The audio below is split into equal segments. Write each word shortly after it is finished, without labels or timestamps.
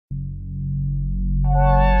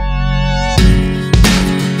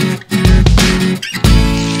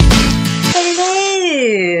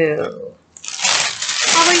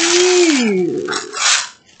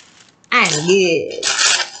good.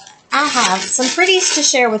 I have some pretties to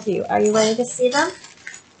share with you. Are you ready to see them?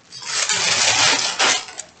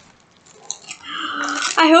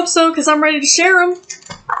 I hope so, because I'm ready to share them.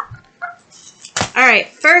 Alright,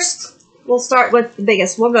 first, we'll start with the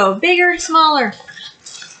biggest. We'll go bigger, smaller.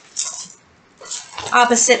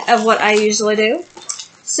 Opposite of what I usually do.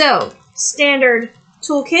 So, standard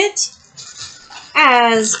toolkit.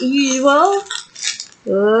 As usual,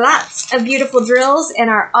 lots of beautiful drills in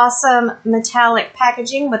our awesome metallic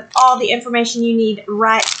packaging with all the information you need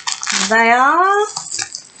right there.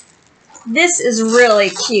 This is really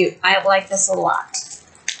cute. I like this a lot.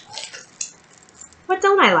 What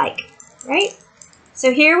don't I like, right?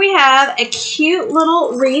 So here we have a cute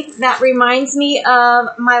little wreath that reminds me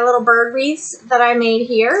of my little bird wreaths that I made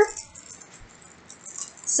here.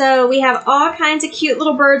 So we have all kinds of cute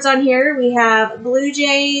little birds on here. We have blue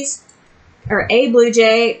jays, or a blue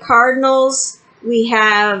jay, cardinals. We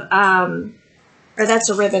have, or that's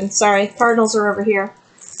a ribbon, sorry. Cardinals are over here.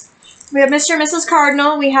 We have Mr. and Mrs.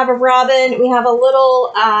 Cardinal. We have a robin. We have a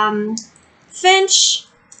little finch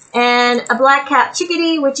and a black-capped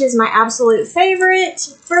chickadee, which is my absolute favorite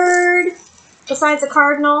bird besides a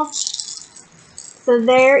cardinal. So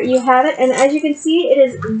there you have it. And as you can see, it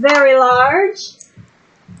is very large.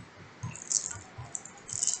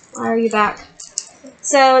 Why are you back?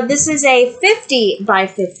 So this is a 50 by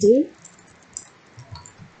 50.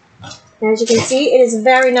 As you can see, it is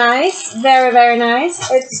very nice. Very, very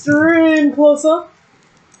nice. Extreme close-up.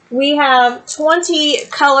 We have 20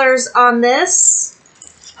 colors on this.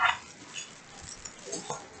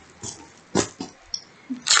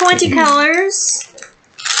 20 colors.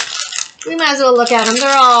 We might as well look at them.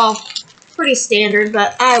 They're all pretty standard,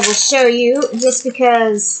 but I will show you just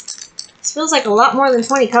because this feels like a lot more than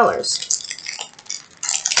 20 colors.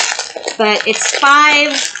 But it's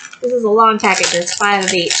 5. This is a long package. It's 5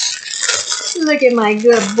 of each. Look at my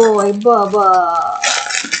good boy, Bubba.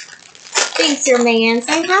 Thanks, your man.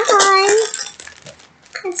 Say hi.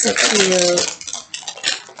 That's so cute.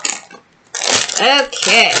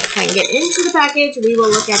 Okay, if I can get into the package, we will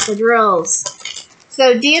look at the drills.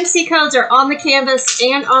 So DMC codes are on the canvas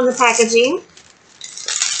and on the packaging.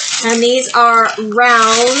 And these are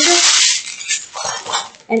round.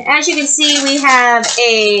 And as you can see, we have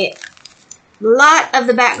a lot of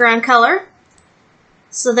the background color.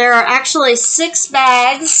 So there are actually 6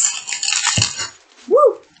 bags.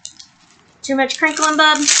 Woo! Too much crinkling,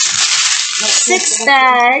 bub? 6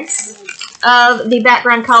 bags of the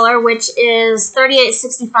background color, which is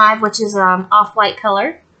 3865, which is off-white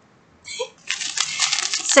color.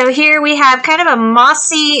 So here we have kind of a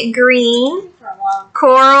mossy green,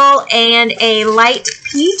 coral, and a light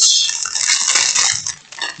peach.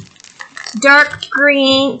 Dark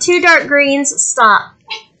green, 2 dark greens, stop.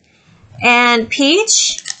 And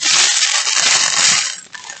peach.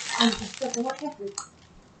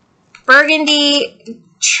 Burgundy,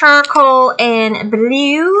 charcoal, and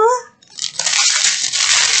blue.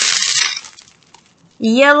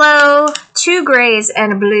 Yellow, 2 grays,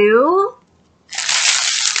 and blue.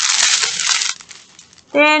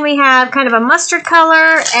 Then we have kind of a mustard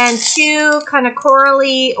color and 2 kind of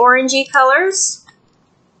corally, orangey colors.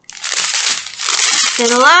 Then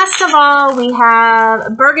last of all, we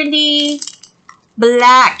have burgundy,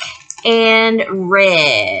 black, and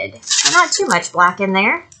red. So not too much black in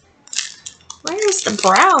there. Where is the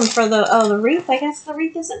brown for the, oh, the wreath? I guess the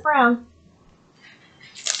wreath isn't brown.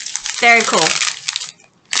 Very cool.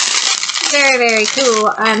 Very, very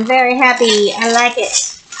cool. I'm very happy. I like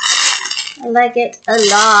it. I like it a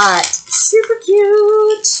lot. Super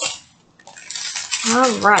cute.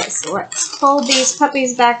 Alright, so let's fold these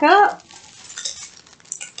puppies back up.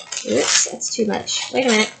 Oops, that's too much. Wait a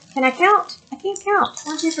minute. Can I count? I can't count.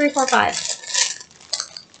 1, 2, 3, 4, 5.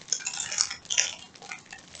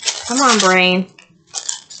 Come on, brain.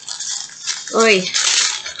 Oi.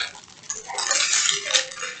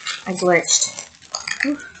 I glitched.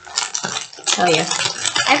 Tell ya.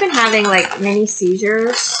 I've been having like mini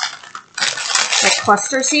seizures. Like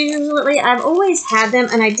cluster seizures lately. I've always had them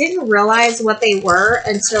and I didn't realize what they were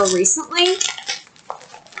until recently.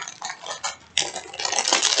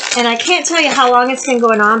 And I can't tell you how long it's been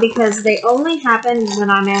going on because they only happen when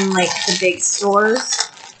I'm in like the big stores.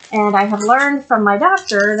 And I have learned from my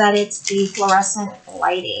doctor that it's the fluorescent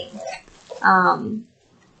lighting.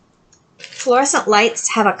 Fluorescent lights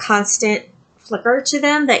have a constant flicker to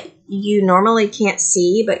them that you normally can't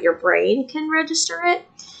see, but your brain can register it.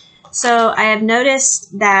 So I have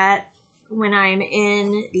noticed that when I'm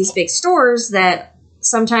in these big stores that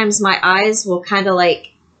sometimes my eyes will kind of like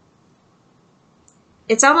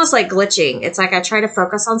it's almost like glitching. It's like I try to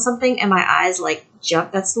focus on something and my eyes like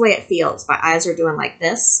jump. That's the way it feels. My eyes are doing like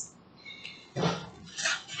this.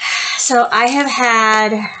 So I have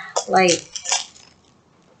had like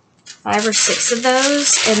 5 or 6 of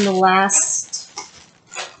those in the last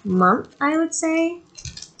month, I would say.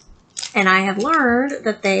 And I have learned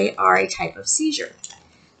that they are a type of seizure.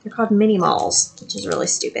 They're called mini malls, which is really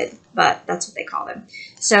stupid, but that's what they call them.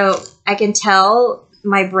 So I can tell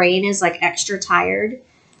my brain is like extra tired.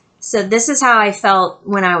 So this is how I felt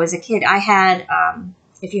when I was a kid. I had,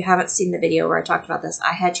 if you haven't seen the video where I talked about this,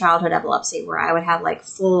 I had childhood epilepsy where I would have like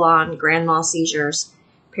full-on grand mal seizures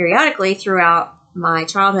periodically throughout my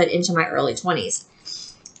childhood into my early 20s.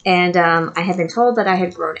 And I had been told that I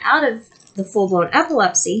had grown out of the full-blown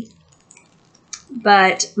epilepsy,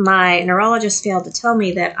 but my neurologist failed to tell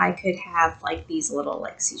me that I could have like these little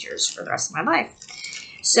like seizures for the rest of my life.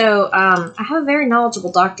 So I have a very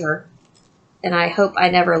knowledgeable doctor, and I hope I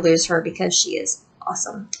never lose her because she is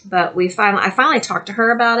awesome. But I finally talked to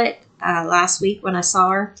her about it last week when I saw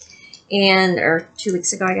her, or 2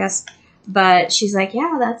 weeks ago, I guess. But she's like,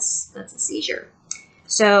 yeah, that's a seizure.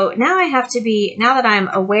 So now I have to be, now that I'm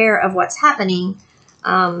aware of what's happening,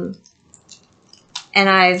 and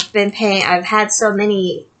I've had so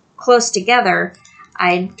many close together,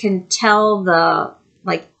 I can tell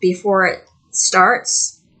before it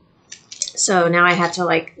starts. So now I have to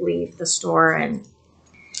like leave the store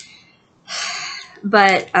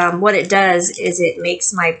but what it does is it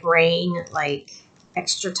makes my brain like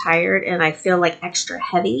extra tired and I feel like extra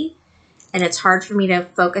heavy. And it's hard for me to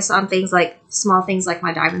focus on things like small things like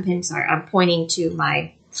my diamond pin. Sorry, I'm pointing to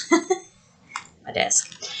my my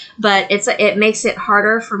desk. But it makes it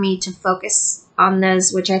harder for me to focus on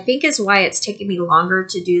those, which I think is why it's taking me longer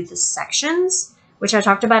to do the sections, which I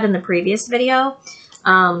talked about in the previous video.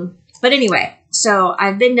 But anyway, so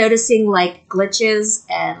I've been noticing like glitches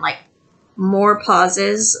and like more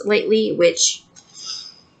pauses lately, which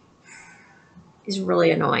is really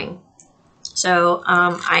annoying. So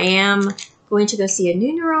I am going to go see a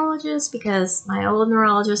new neurologist because my old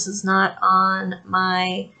neurologist is not on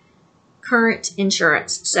my current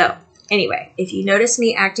insurance. So anyway, if you notice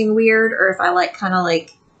me acting weird or if I like kind of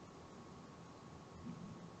like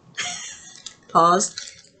pause,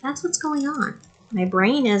 that's what's going on. My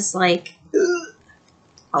brain is like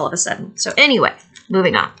all of a sudden. So anyway,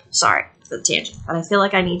 moving on. Sorry for the tangent, but I feel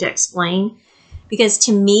like I need to explain because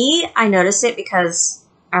to me, I notice it because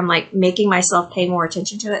I'm like making myself pay more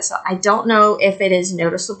attention to it. So I don't know if it is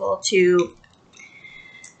noticeable to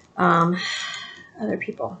other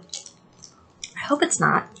people. I hope it's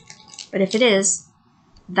not, but if it is,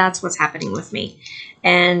 that's what's happening with me.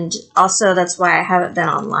 And also that's why I haven't been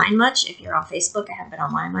online much. If you're on Facebook, I haven't been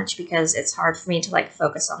online much because it's hard for me to like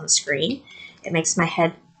focus on the screen. It makes my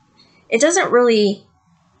head, it doesn't really,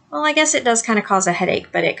 well, I guess it does kind of cause a headache,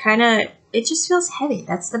 but it just feels heavy.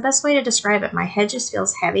 That's the best way to describe it. My head just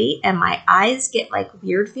feels heavy and my eyes get like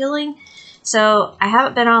weird feeling. So I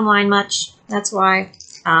haven't been online much. That's why.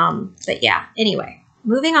 But yeah, anyway,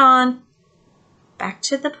 moving on. Back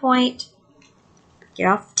to the point. Get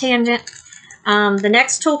off the tangent. The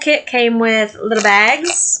next toolkit came with little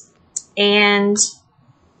bags and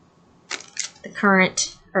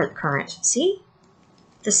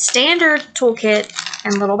the standard toolkit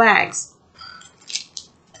and little bags.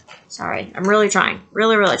 Sorry, I'm really trying.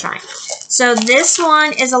 Really, really trying. So this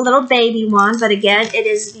one is a little baby one, but again, it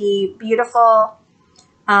is the beautiful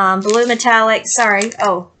blue metallic. Sorry.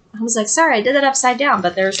 Oh, I was like, sorry, I did it upside down,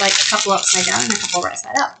 but there's like a couple upside down and a couple right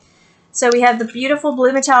side up. So we have the beautiful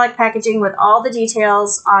blue metallic packaging with all the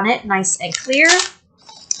details on it, nice and clear.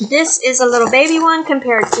 This is a little baby one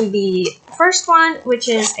compared to the first one, which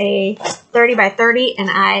is a 30 by 30, and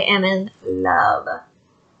I am in love.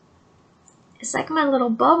 It's like my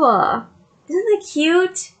little Bubba. Isn't that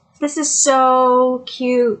cute? This is so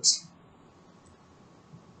cute.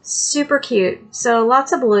 Super cute. So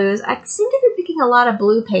lots of blues. I seem to be picking a lot of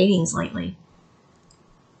blue paintings lately.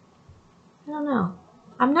 I don't know.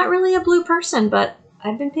 I'm not really a blue person, but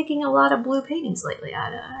I've been picking a lot of blue paintings lately.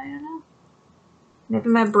 I don't know. Maybe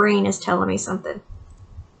my brain is telling me something.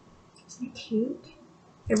 Isn't it cute?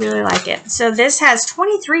 I really like it. So this has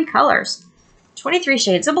 23 colors. 23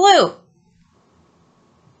 shades of blue.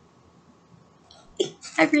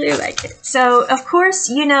 I really like it. So, of course,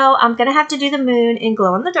 you know, I'm going to have to do the moon in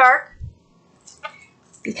glow in the dark.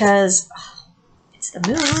 Because it's the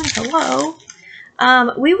moon. Hello.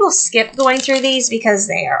 We will skip going through these because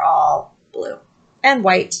they are all blue and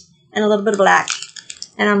white and a little bit of black.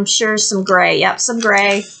 And I'm sure some gray. Yep, some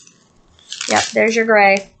gray. Yep, there's your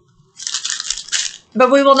gray.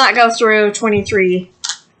 But we will not go through 23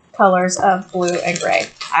 colors of blue and gray.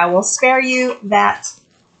 I will spare you that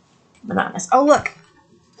monotonous. Oh, look.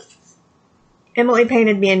 Emily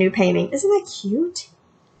painted me a new painting. Isn't that cute?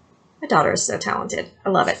 My daughter is so talented. I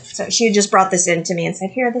love it. So she just brought this in to me and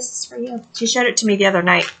said, here, this is for you. She showed it to me the other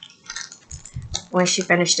night when she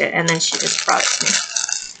finished it, and then she just brought it to me.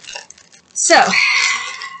 So,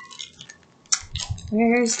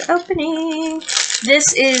 where's the opening?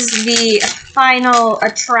 This is the final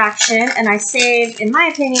attraction, and I saved, in my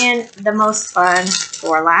opinion, the most fun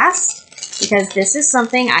for last, because this is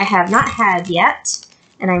something I have not had yet,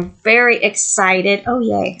 and I'm very excited. Oh,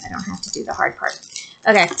 yay. I don't have to do the hard part.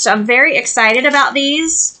 Okay, so I'm very excited about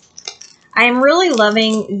these. I am really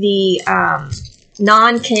loving the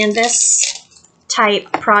non-canvas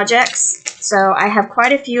type projects, so I have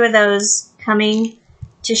quite a few of those coming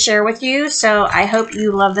to share with you, so I hope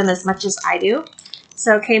you love them as much as I do.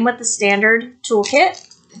 So it came with the standard toolkit,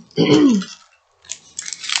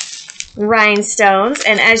 rhinestones,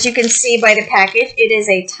 and as you can see by the package, it is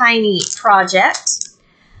a tiny project.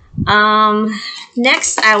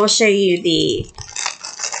 Next, I will show you the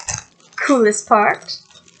coolest part.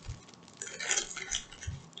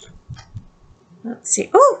 Let's see.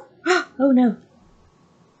 Oh, oh no.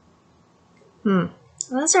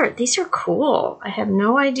 These are cool. I have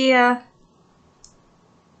no idea.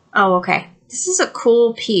 Oh, okay. This is a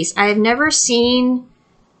cool piece. I have never seen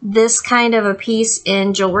this kind of a piece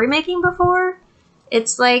in jewelry making before.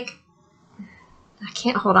 It's like, I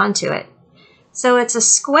can't hold on to it. So it's a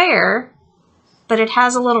square, but it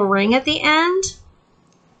has a little ring at the end,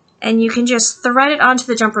 and you can just thread it onto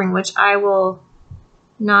the jump ring, which I will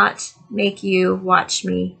not make you watch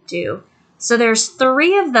me do. So there's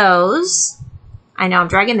 3 of those. I know I'm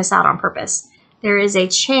dragging this out on purpose. There is a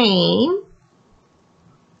chain.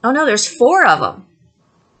 Oh no, there's 4 of them.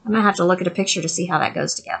 I'm gonna have to look at a picture to see how that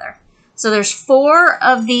goes together. So there's 4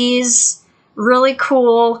 of these really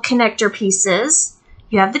cool connector pieces.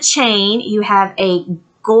 You have the chain. You have a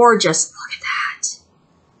gorgeous, look at that.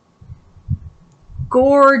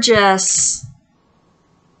 Gorgeous.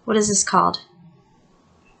 What is this called?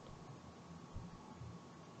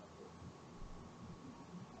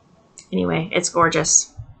 Anyway, it's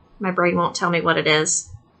gorgeous. My brain won't tell me what it is.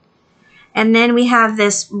 And then we have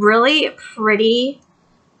this really pretty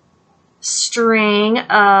string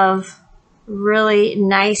of really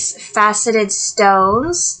nice faceted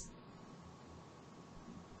stones.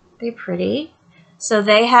 They're pretty. So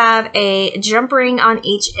they have a jump ring on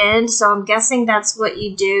each end. So I'm guessing that's what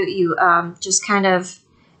you do. You just kind of,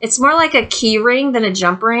 it's more like a key ring than a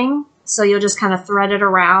jump ring. So you'll just kind of thread it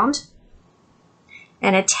around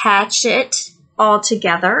and attach it all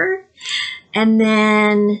together. And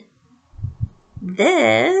then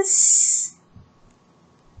this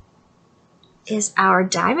is our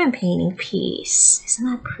diamond painting piece.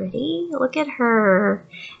 Isn't that pretty? Look at her.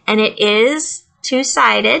 And it is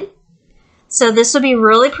 2-sided. So this would be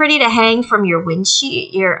really pretty to hang from your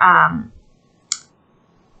windshield, your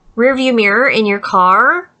rear view mirror in your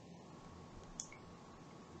car.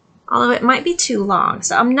 Although it might be too long,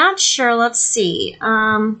 so I'm not sure. Let's see.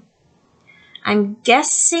 I'm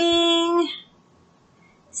guessing.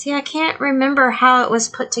 See, I can't remember how it was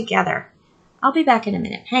put together. I'll be back in a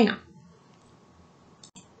minute. Hang on.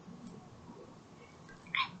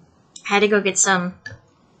 I had to go get some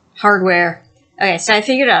hardware. Okay, so I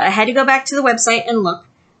figured out. I had to go back to the website and look,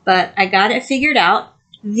 but I got it figured out.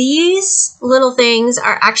 These little things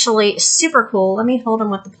are actually super cool. Let me hold them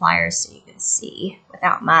with the pliers so you can see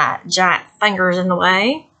without my giant fingers in the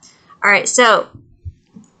way. All right, so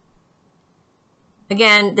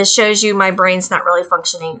again, this shows you my brain's not really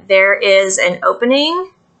functioning. There is an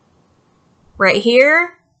opening right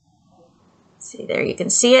here. See there, you can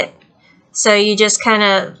see it. So you just kind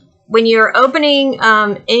of, when you're opening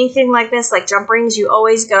anything like this, like jump rings, you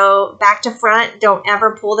always go back to front. Don't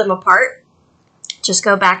ever pull them apart. Just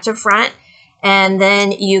go back to front, and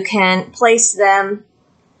then you can place them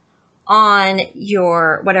on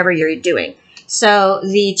your whatever you're doing. So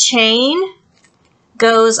the chain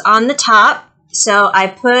goes on the top. So I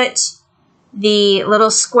put the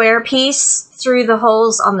little square piece through the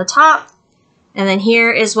holes on the top, and then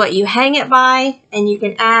here is what you hang it by, and you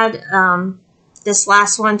can add this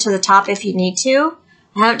last one to the top if you need to.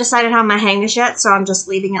 I haven't decided how I'm going to hang this yet, so I'm just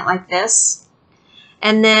leaving it like this.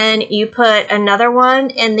 And then you put another one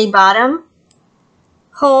in the bottom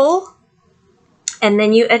hole, and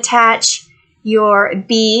then you attach your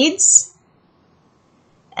beads,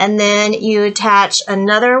 and then you attach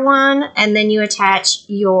another one, and then you attach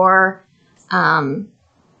your pendant,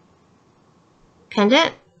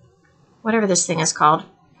 whatever this thing is called.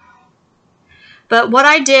 But what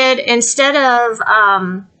I did, instead of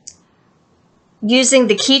using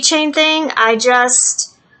the keychain thing, I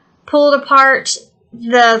just pulled apart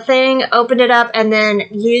the thing, opened it up, and then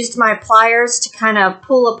used my pliers to kind of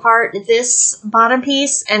pull apart this bottom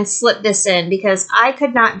piece and slip this in because I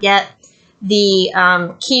could not get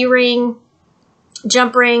the key ring,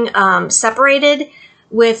 jump ring separated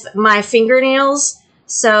with my fingernails.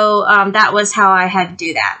 So that was how I had to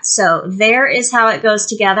do that. So there is how it goes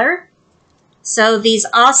together. So these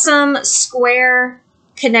awesome square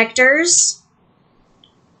connectors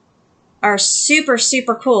are super,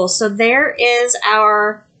 super cool. So there is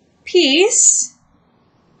our piece.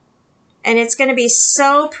 And it's going to be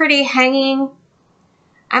so pretty hanging.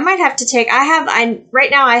 I might have to take,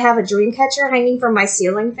 right now I have a dream catcher hanging from my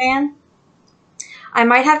ceiling fan. I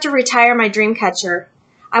might have to retire my dream catcher.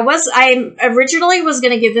 I originally was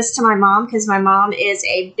going to give this to my mom because my mom is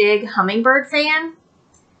a big hummingbird fan.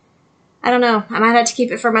 I don't know. I might have to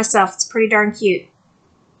keep it for myself. It's pretty darn cute.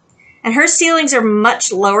 And her ceilings are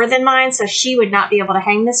much lower than mine, so she would not be able to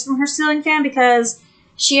hang this from her ceiling fan because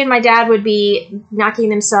she and my dad would be knocking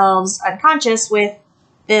themselves unconscious with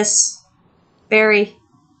this very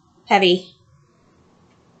heavy.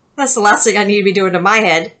 That's the last thing I need to be doing to my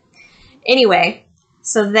head. Anyway,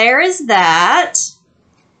 so there is that.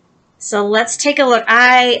 So let's take a look.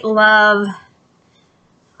 I'll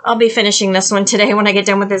be finishing this one today when I get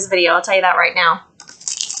done with this video. I'll tell you that right now.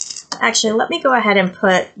 Actually, let me go ahead and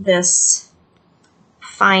put this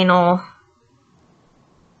final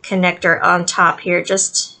connector on top here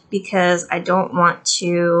just because I don't want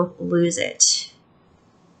to lose it.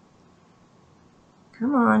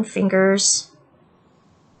 Come on, fingers.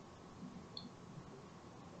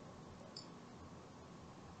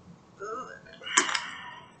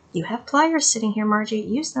 You have pliers sitting here, Margie.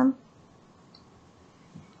 Use them.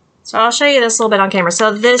 So I'll show you this a little bit on camera.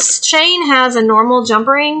 So this chain has a normal jump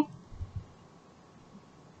ring.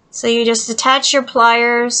 So you just attach your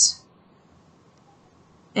pliers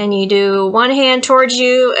and you do one hand towards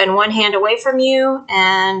you and one hand away from you,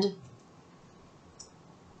 and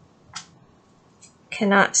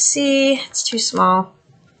cannot see, it's too small.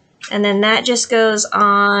 And then that just goes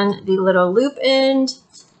on the little loop end.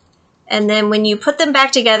 And then when you put them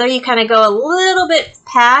back together, you kind of go a little bit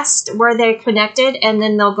past where they're connected, and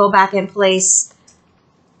then they'll go back in place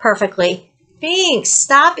perfectly. Binks,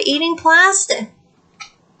 stop eating plastic.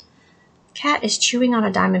 Cat is chewing on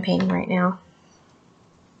a diamond painting right now.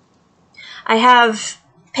 I have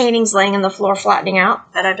paintings laying on the floor flattening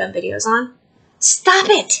out that I've done videos on. Stop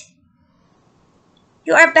it!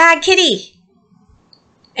 You are a bad kitty.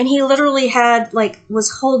 And he literally had,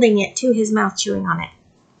 was holding it to his mouth, chewing on it.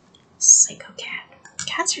 Psycho cat.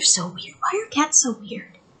 Cats are so weird. Why are cats so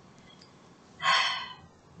weird?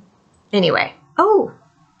 Anyway. Oh.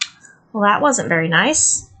 Well, that wasn't very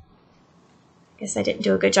nice. Guess I didn't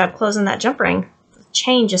do a good job closing that jump ring. The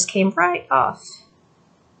chain just came right off.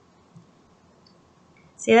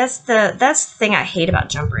 See, that's the thing I hate about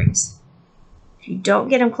jump rings. If you don't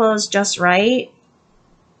get them closed just right,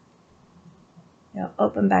 they'll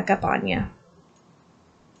open back up on you.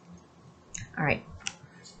 All right.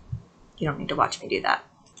 You don't need to watch me do that.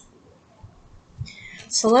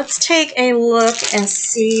 So let's take a look and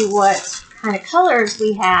see what kind of colors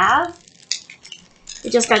we have. We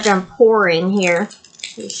just got done pouring here.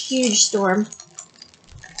 A huge storm.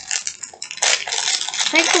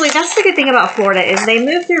 Thankfully, that's the good thing about Florida is they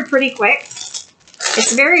move through pretty quick.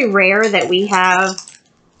 It's very rare that we have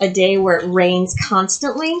a day where it rains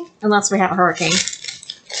constantly, unless we have a hurricane.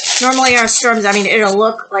 Normally our storms, I mean, it'll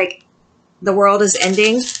look like the world is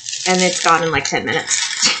ending, and it's gone in like 10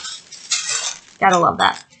 minutes. Gotta love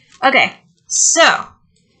that. Okay, so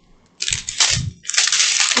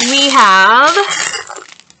we have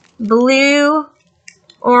blue,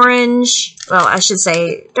 orange, well, I should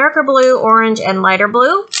say darker blue, orange, and lighter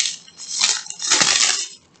blue.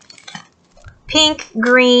 Pink,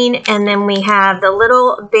 green, and then we have the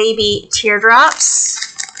little baby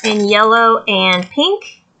teardrops in yellow and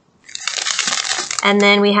pink. And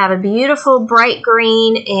then we have a beautiful bright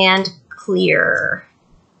green and clear.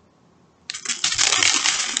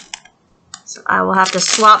 So I will have to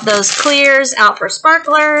swap those clears out for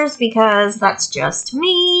sparklers because that's just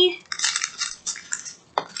me.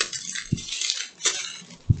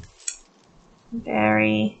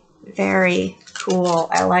 Very, very cool.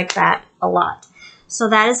 I like that a lot. So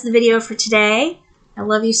that is the video for today. I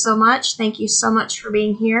love you so much. Thank you so much for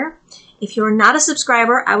being here. If you're not a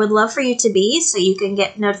subscriber, I would love for you to be so you can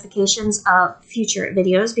get notifications of future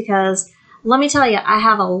videos because let me tell you, I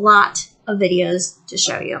have a lot of videos to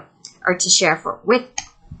show you or to share with.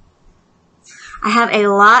 I have a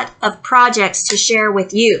lot of projects to share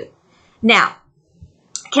with you. Now,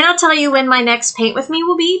 Cannot tell you when my next paint with me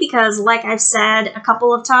will be because, like I've said a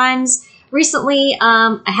couple of times recently,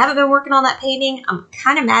 I haven't been working on that painting. I'm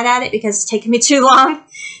kind of mad at it because it's taken me too long.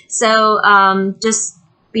 So just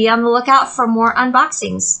be on the lookout for more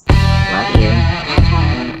unboxings. Love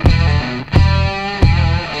you.